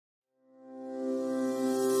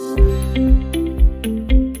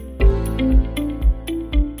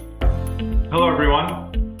Hello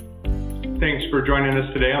everyone. Thanks for joining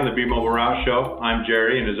us today on the bMobile Route Show. I'm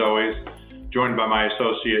Jerry, and as always, joined by my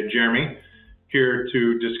associate Jeremy, here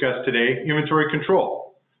to discuss today inventory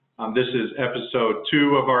control. This is episode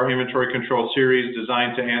 2 of our inventory control series,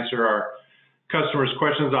 designed to answer our customers'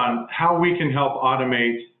 questions on how we can help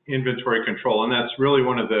automate inventory control. And that's really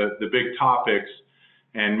one of the big topics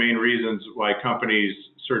and main reasons why companies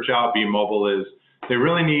search out bMobile is they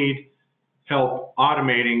really need help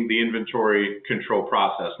automating the inventory control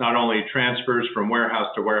process. Not only transfers from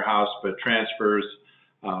warehouse to warehouse, but transfers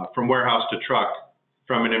from warehouse to truck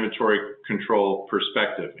from an inventory control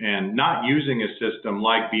perspective. And not using a system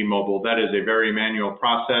like bMobile, that is a very manual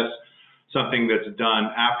process, something that's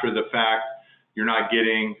done after the fact. You're not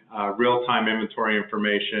getting real-time inventory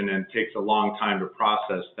information, and takes a long time to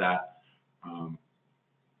process that.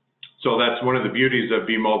 So that's one of the beauties of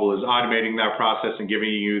bMobile, is automating that process and giving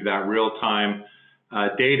you that real-time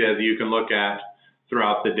data that you can look at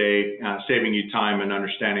throughout the day, saving you time and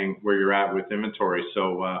understanding where you're at with inventory.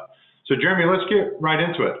 So Jeremy, let's get right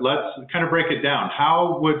into it. Let's kind of break it down.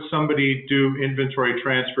 How would somebody do inventory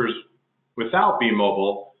transfers without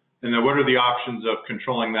bMobile? And then what are the options of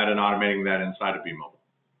controlling that and automating that inside of bMobile?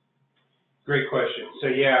 Great question. So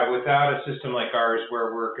yeah, without a system like ours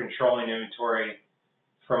where we're controlling inventory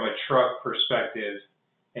from a truck perspective,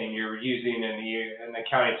 and you're using an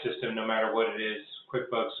accounting system, no matter what it is,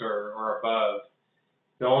 QuickBooks or above,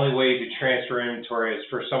 the only way to transfer inventory is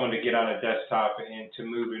for someone to get on a desktop and to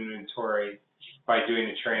move inventory by doing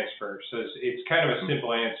a transfer. So it's kind of a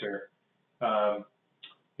simple answer.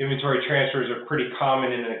 Inventory transfers are pretty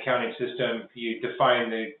common in an accounting system. You define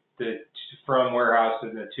the from warehouse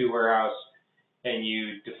and the to warehouse, and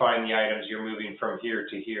you define the items you're moving from here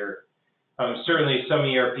to here. Certainly, some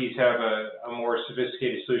ERPs have a more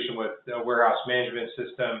sophisticated solution with a warehouse management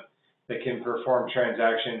system that can perform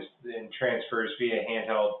transactions and transfers via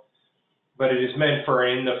handheld. But it is meant for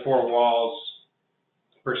in the four walls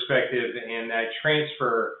perspective, and that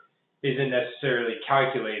transfer isn't necessarily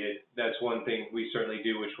calculated. That's one thing we certainly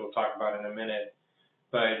do, which we'll talk about in a minute.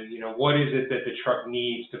 But what is it that the truck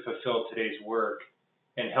needs to fulfill today's work,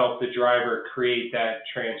 and help the driver create that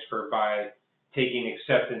transfer by taking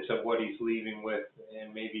acceptance of what he's leaving with,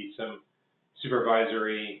 and maybe some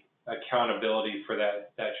supervisory accountability for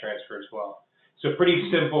that transfer as well. So pretty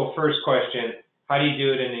simple first question, how do you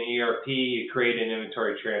do it in an ERP? You create an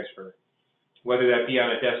inventory transfer, whether that be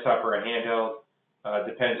on a desktop or a handheld.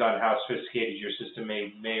 Depends on how sophisticated your system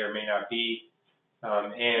may or may not be.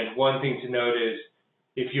 And one thing to note is,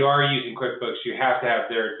 if you are using QuickBooks, you have to have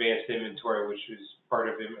their advanced inventory, which is part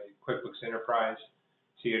of QuickBooks Enterprise.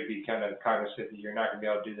 So you'd be kind of cognizant that you're not going to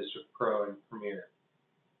be able to do this with Pro and Premier.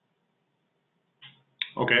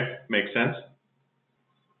 Okay, makes sense.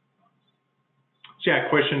 So yeah,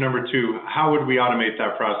 question number 2, how would we automate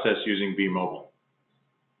that process using bMobile?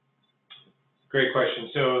 Great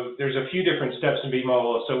question. So there's a few different steps in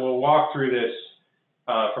bMobile. So we'll walk through this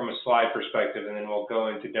from a slide perspective, and then we'll go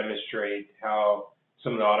in to demonstrate how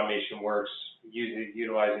some of the automation works,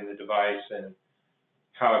 utilizing the device and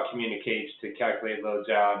how it communicates to calculate loads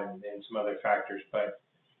out and some other factors. But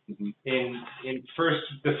the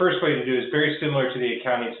first way to do it is very similar to the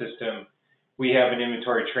accounting system. We have an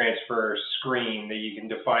inventory transfer screen that you can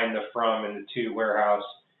define the from and the to warehouse,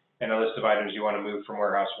 and a list of items you want to move from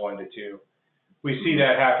warehouse 1 to 2. We see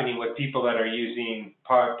that happening with people that are using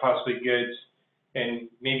possibly goods and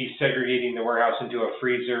maybe segregating the warehouse into a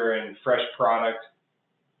freezer and fresh product,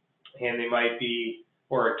 and they might be,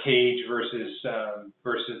 or a cage versus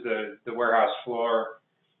the warehouse floor.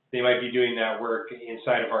 They might be doing that work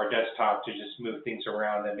inside of our desktop to just move things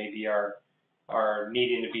around that maybe are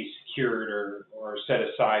needing to be secured or set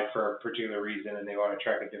aside for a particular reason, and they want to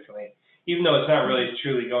track it differently, even though it's not really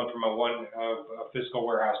truly going from a physical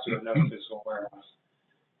warehouse to another physical warehouse.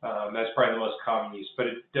 That's probably the most common use. But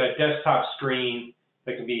a desktop screen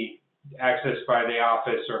that can be accessed by the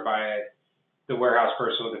office or by the warehouse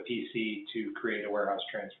person with a PC to create a warehouse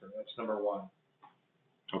transfer. That's number 1.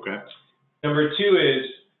 Okay. Number 2 is,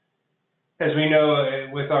 as we know,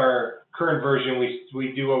 with our current version,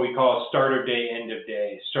 we do what we call start of day, end of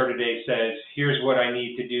day. Start of day says, here's what I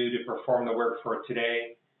need to do to perform the work for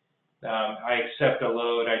today. I accept a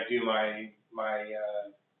load. I do my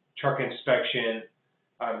truck inspection.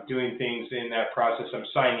 I'm doing things in that process. I'm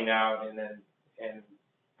signing out, and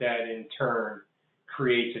that in turn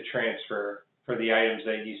creates a transfer for the items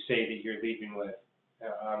that you say that you're leaving with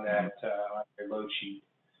on your load sheet.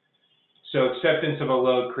 So acceptance of a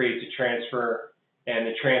load creates a transfer, and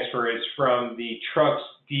the transfer is from the truck's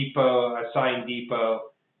depot, assigned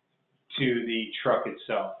depot, to the truck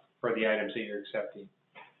itself for the items that you're accepting.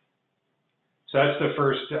 So that's the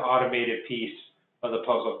first automated piece of the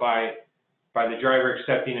puzzle. By the driver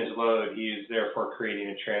accepting his load, he is therefore creating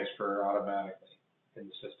a transfer automatically in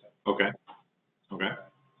the system. Okay. Okay.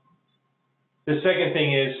 The second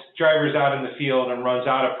thing is driver's out in the field and runs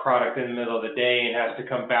out of product in the middle of the day and has to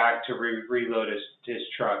come back to reload his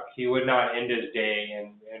truck. He would not end his day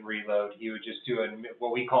and reload. He would just do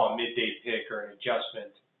what we call a midday pick or an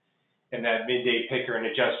adjustment. And that midday pick or an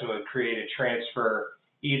adjustment would create a transfer,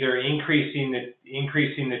 either increasing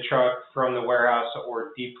the truck from the warehouse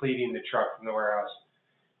or depleting the truck from the warehouse.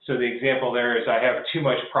 So the example there is I have too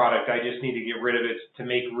much product. I just need to get rid of it to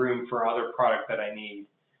make room for other product that I need.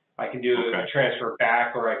 I can do a transfer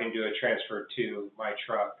back, or I can do a transfer to my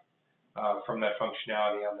truck from that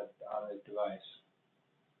functionality on the device.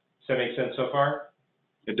 Does that make sense so far?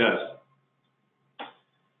 It does.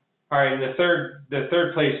 All right, and the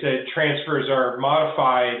third place that transfers are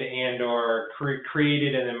modified and or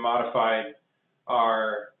created and then modified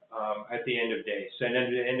are at the end of day. So at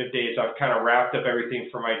the end of days, I've kind of wrapped up everything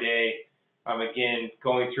for my day. I'm again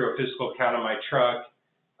going through a physical count on my truck.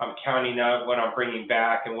 I'm counting up what I'm bringing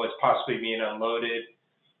back and what's possibly being unloaded.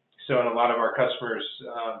 So in a lot of our customers'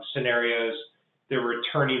 scenarios, they're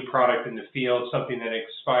returning product in the field, something that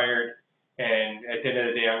expired. And at the end of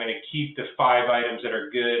the day, I'm going to keep the 5 items that are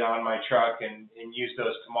good on my truck and use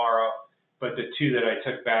those tomorrow. But the 2 that I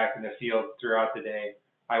took back in the field throughout the day,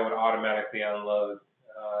 I would automatically unload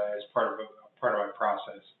as part of my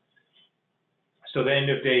process. So the end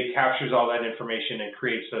of day captures all that information and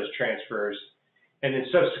creates those transfers. And then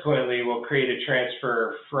subsequently, we'll create a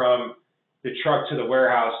transfer from the truck to the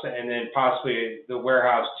warehouse and then possibly the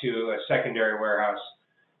warehouse to a secondary warehouse.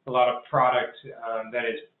 A lot of product that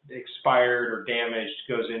is expired or damaged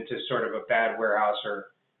goes into sort of a bad warehouse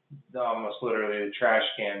or almost literally the trash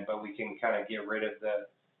can, but we can kind of get rid of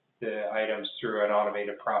the items through an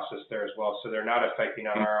automated process there as well. So they're not affecting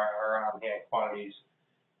on our on-hand quantities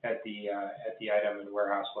at the item and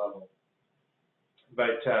warehouse level.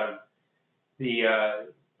 But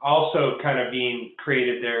also kind of being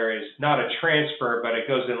created there is not a transfer, but it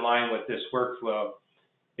goes in line with this workflow,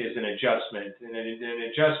 is an adjustment. And an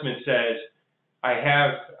adjustment says,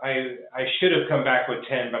 I should have come back with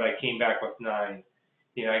 10, but I came back with 9.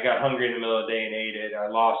 You know, I got hungry in the middle of the day and ate it. I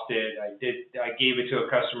lost it. I gave it to a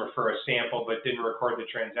customer for a sample, but didn't record the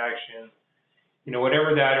transaction. You know,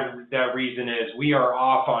 whatever that reason is, we are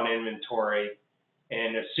off on inventory.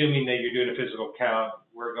 And assuming that you're doing a physical count,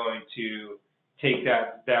 we're going to take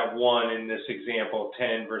that 1 in this example,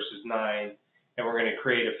 10 versus 9, and we're going to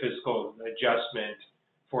create a physical adjustment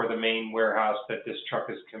for the main warehouse that this truck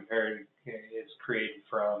is created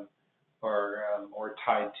from or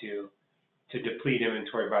tied to deplete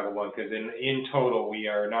inventory by the 1. Because in total, we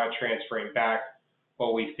are not transferring back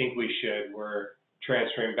what we think we should. We're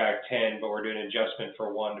transferring back 10, but we're doing an adjustment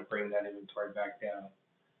for 1 to bring that inventory back down.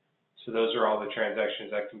 So those are all the transactions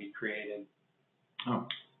that can be created. Oh.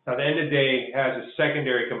 Now, the end of day has a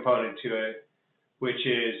secondary component to it, which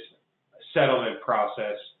is a settlement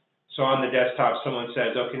process. So on the desktop, someone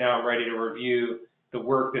says, okay, now I'm ready to review the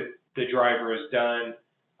work that the driver has done.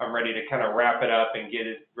 I'm ready to kind of wrap it up and get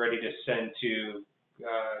it ready to send to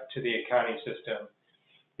the accounting system.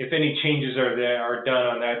 If any changes are done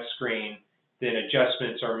on that screen, then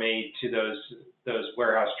adjustments are made to those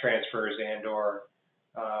warehouse transfers and or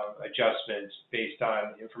adjustments based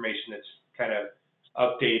on information that's kind of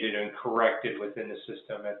updated and corrected within the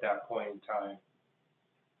system at that point in time.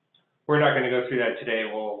 We're not going to go through that today.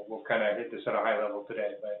 We'll kind of hit this at a high level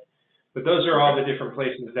today, but those are all the different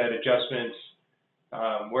places that adjustments,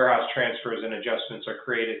 warehouse transfers and adjustments are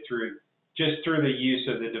created through the use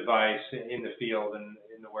of the device in the field and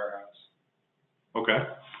in the warehouse. Okay.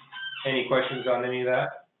 Any questions on any of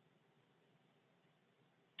that?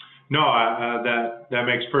 No, that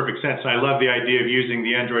makes perfect sense. I love the idea of using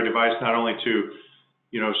the Android device not only to,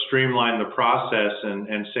 streamline the process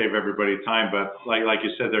and save everybody time, but like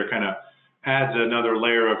you said, there kind of adds another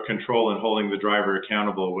layer of control in holding the driver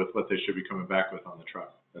accountable with what they should be coming back with on the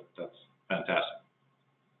truck. That's fantastic.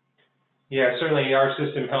 Yeah, certainly our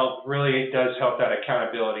system really does help that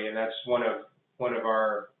accountability, and that's one of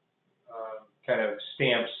our kind of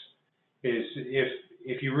stamps is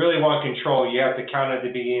if you really want control, you have to count at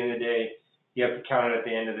the beginning of the day, you have to count it at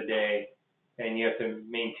the end of the day, and you have to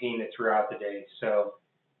maintain it throughout the day. So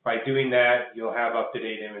by doing that, you'll have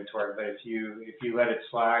up-to-date inventory. But if you let it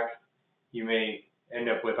slack, you may end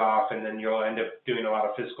up with off, and then you'll end up doing a lot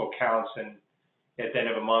of physical counts and at the end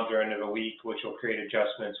of a month or end of a week, which will create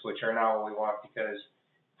adjustments, which are not what we want, because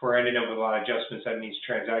we're ending up with a lot of adjustments, that means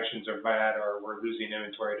transactions are bad or we're losing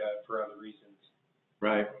inventory for other reasons.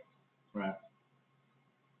 Right. Right.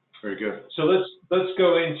 Very good. So let's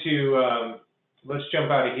go into let's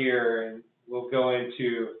jump out of here and we'll go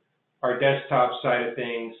into our desktop side of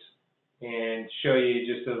things and show you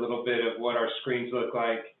just a little bit of what our screens look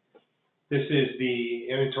like. This is the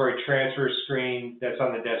inventory transfer screen that's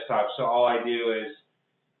on the desktop. So all I do is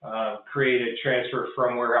create a transfer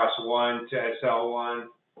from warehouse 1 to SL1,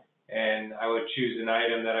 and I would choose an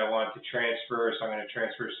item that I want to transfer. So I'm going to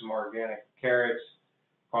transfer some organic carrots,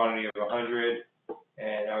 quantity of 100,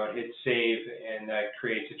 and I would hit save, and that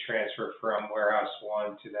creates a transfer from warehouse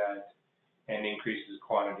 1 to that and increases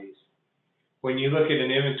quantities. When you look at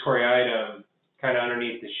an inventory item kind of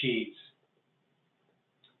underneath the sheets,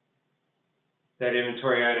 that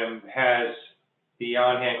inventory item has the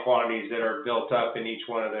on-hand quantities that are built up in each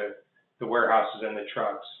one of the warehouses and the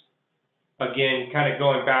trucks. Again, kind of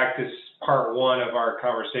going back to part 1 of our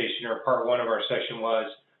conversation, or part 1 of our session,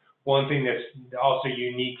 was one thing that's also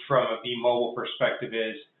unique from a bMobile perspective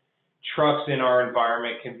is trucks in our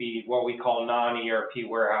environment can be what we call non-ERP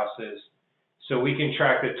warehouses. So we can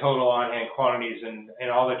track the total on-hand quantities and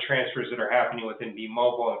all the transfers that are happening within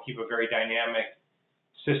bMobile and keep a very dynamic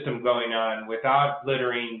system going on without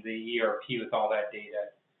littering the ERP with all that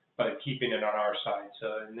data, but keeping it on our side.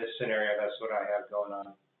 So in this scenario, that's what I have going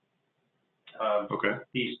on. Okay.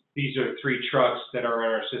 These are 3 trucks that are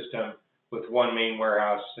in our system with 1 main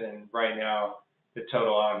warehouse, and right now the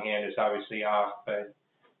total on hand is obviously off, but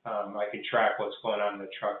I can track what's going on in the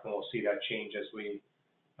truck, and we'll see that change as we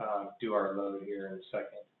do our load here in a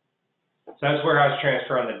second. So that's warehouse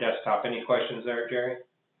transfer on the desktop. Any questions there, Jerry?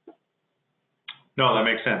 No, that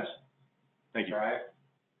makes sense. Thank you. All right.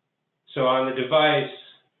 So on the device,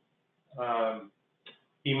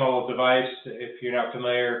 bMobile device, if you're not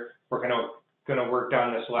familiar, we're going to work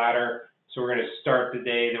down this ladder. So we're going to start the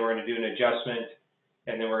day, then we're going to do an adjustment,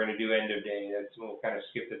 and then we're going to do end of day. We'll kind of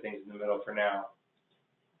skip the things in the middle for now.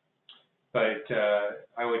 But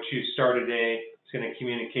I would choose start a day. It's going to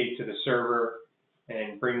communicate to the server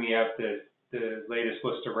and bring me up the latest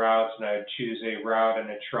list of routes, and I would choose a route and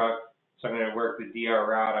a truck. So I'm going to work the DR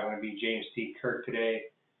route. I'm going to be James T. Kirk today.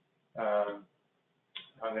 I'm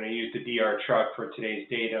going to use the DR truck for today's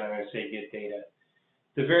data. I'm going to say get data.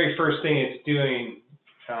 The very first thing it's doing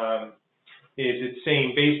is it's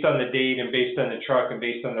saying based on the date and based on the truck and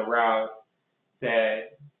based on the route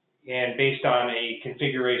and based on a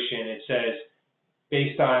configuration, it says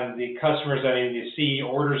based on the customers that I need to see,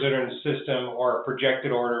 orders that are in the system, or a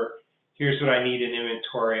projected order, here's what I need in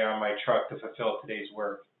inventory on my truck to fulfill today's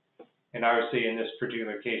work. And obviously in this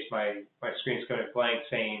particular case, my screen's going blank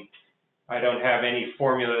saying I don't have any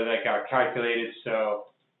formula that got calculated, so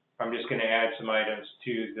I'm just going to add some items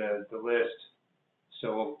to the list.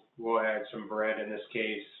 So we'll add some bread in this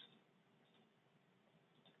case.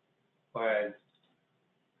 We'll add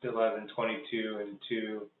 11, 22, and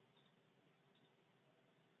 2.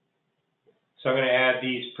 So I'm going to add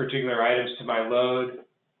these particular items to my load,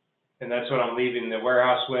 and that's what I'm leaving the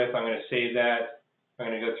warehouse with. I'm going to save that. I'm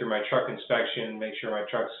going to go through my truck inspection, make sure my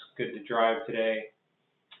truck's good to drive today,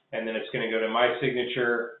 and then it's going to go to my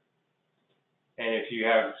signature, and if you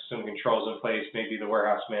have some controls in place, maybe the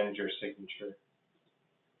warehouse manager's signature.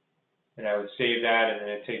 And I would save that, and then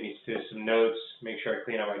it'd take me to some notes, make sure I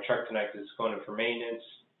clean out my truck tonight because it's going in for maintenance.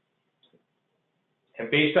 And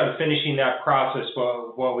based on finishing that process,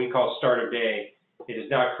 what we call start of day, it has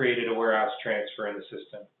not created a warehouse transfer in the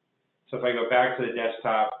system. So if I go back to the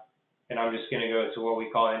desktop, and I'm just going to go to what we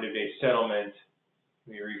call end of day settlement,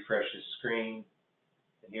 let me refresh the screen,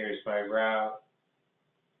 and here's my route,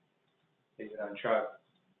 leave it on truck,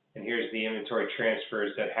 and here's the inventory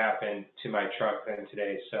transfers that happened to my truck then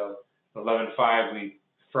today. So 11.5,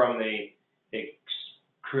 it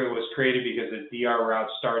was created because the DR route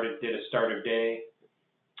did a start of day.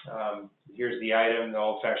 Here's the item, the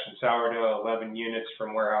old-fashioned sourdough, 11 units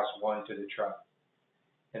from warehouse 1 to the truck.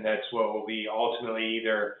 And that's what will be ultimately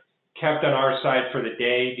either kept on our side for the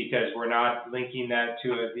day because we're not linking that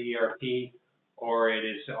to a ERP, or it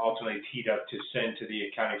is ultimately teed up to send to the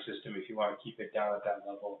accounting system if you want to keep it down at that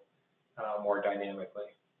level more dynamically.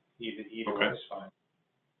 Either way is fine.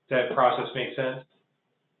 Does that process make sense?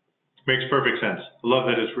 Makes perfect sense. I love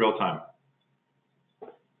that it's real time.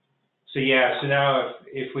 So yeah, so now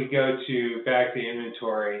if we go to back to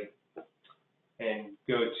inventory and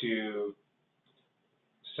go to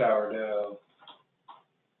sourdough,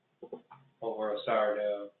 Old World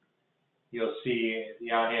sourdough, you'll see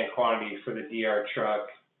the on-hand quantity for the DR truck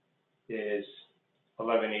is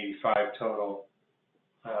 1185 total.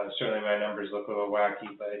 Certainly my numbers look a little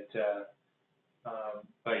wacky, but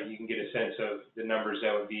but you can get a sense of the numbers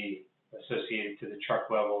that would be associated to the truck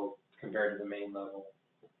level compared to the main level.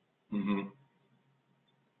 Mm-hmm.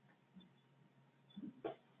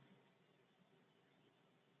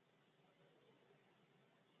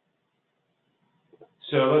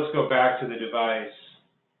 So let's go back to the device.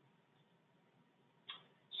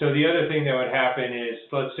 So the other thing that would happen is,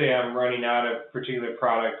 let's say I'm running out of a particular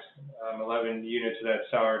product, 11 units of that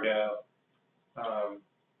sourdough,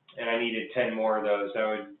 and I needed 10 more of those. I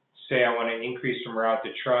would say I want to increase from route to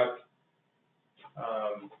truck.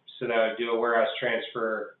 So that I would do a warehouse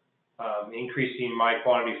transfer, increasing my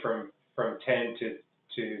quantity from 10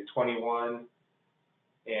 to 21,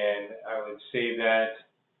 and I would save that.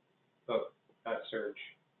 Oh, not search.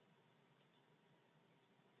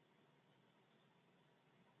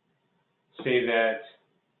 Save that.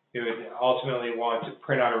 It would ultimately want to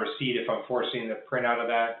print out a receipt if I'm forcing the print out of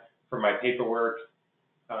that for my paperwork,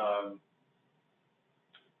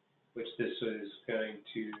 which this is going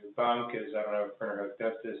to bunk because I don't have a printer hooked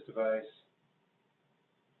up to this device.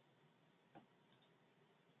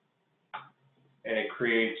 And it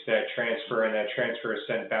creates that transfer, and that transfer is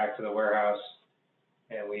sent back to the warehouse,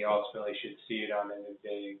 and we ultimately should see it on end of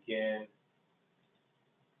day again.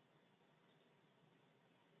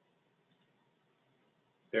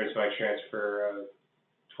 There's my transfer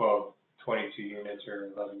of 22 units or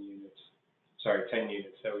 11 units. Sorry, 10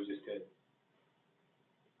 units that we just did.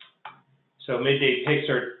 So midday picks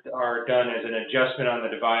are done as an adjustment on the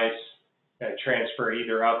device that transfer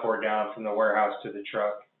either up or down from the warehouse to the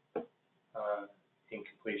truck in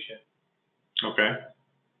completion. Okay.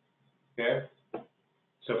 Okay.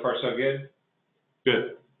 So far, so good?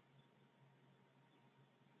 Good.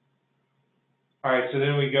 All right, so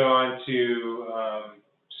then we go on to,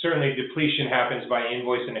 certainly depletion happens by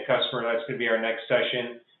invoicing the customer. That's going to be our next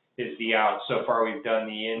session, is the outs. So far we've done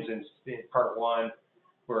the ins in part 1.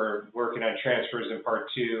 We're working on transfers in part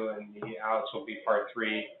 2, and the outs will be part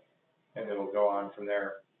 3, and then we'll go on from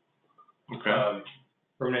there. Okay.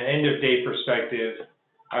 From an end of day perspective,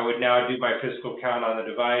 I would now do my physical count on the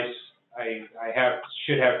device. I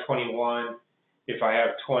should have 21. If I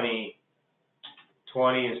have 20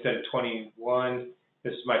 instead of 21,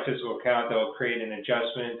 this is my physical count. That will create an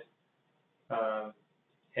adjustment.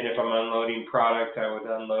 And if I'm unloading product, I would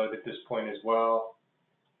unload at this point as well.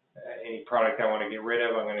 Any product I want to get rid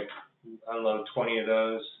of, I'm going to unload 20 of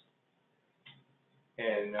those.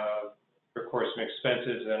 And record some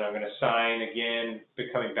expenses. Then I'm going to sign again,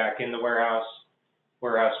 coming back in the warehouse.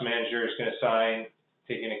 Warehouse manager is going to sign,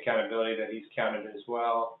 taking accountability that he's counted as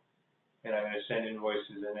well. And I'm going to send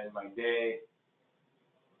invoices and end my day.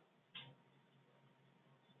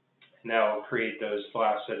 And that will create those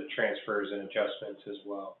last set of transfers and adjustments as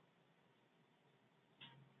well.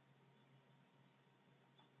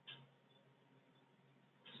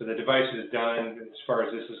 So the device is done as far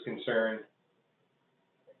as this is concerned.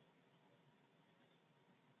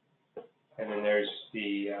 And then there's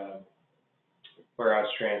the warehouse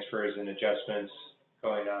transfers and adjustments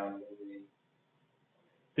going on.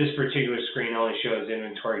 This particular screen only shows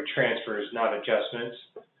inventory transfers, not adjustments.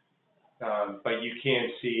 But you can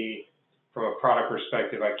see from a product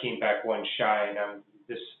perspective, I came back one shy, and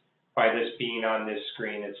by this being on this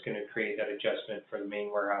screen, it's going to create that adjustment for the main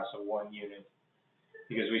warehouse of 1 unit.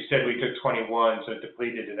 Because we said we took 21, so it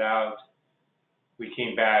depleted it out. We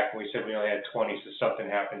came back, and we said we only had 20, so something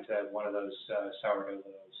happened to one of those sourdough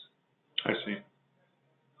loaves. I see.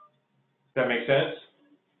 Does that make sense?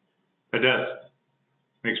 It does.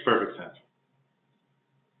 Makes perfect sense.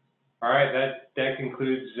 All right, that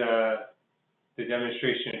concludes the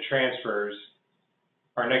demonstration of transfers.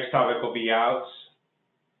 Our next topic will be outs.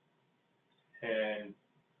 And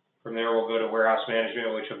from there, we'll go to warehouse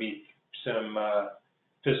management, which will be some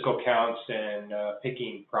physical counts and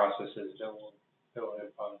picking processes that we'll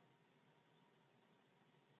hit upon.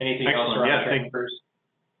 Anything else around transfers?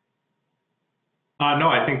 No,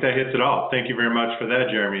 I think that hits it all. Thank you very much for that,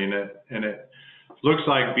 Jeremy. And it looks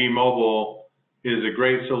like bMobile is a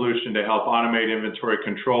great solution to help automate inventory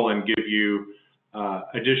control and give you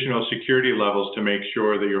additional security levels to make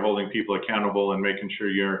sure that you're holding people accountable and making sure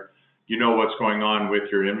you know what's going on with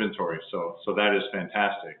your inventory. So that is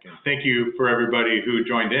fantastic. And thank you for everybody who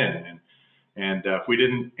joined in. And if we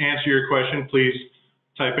didn't answer your question, please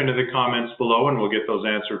type into the comments below and we'll get those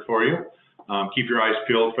answered for you. Keep your eyes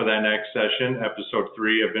peeled for that next session, episode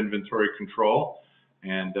 3 of inventory control.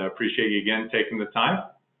 And appreciate you again taking the time.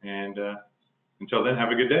 And until then,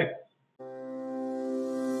 have a good day.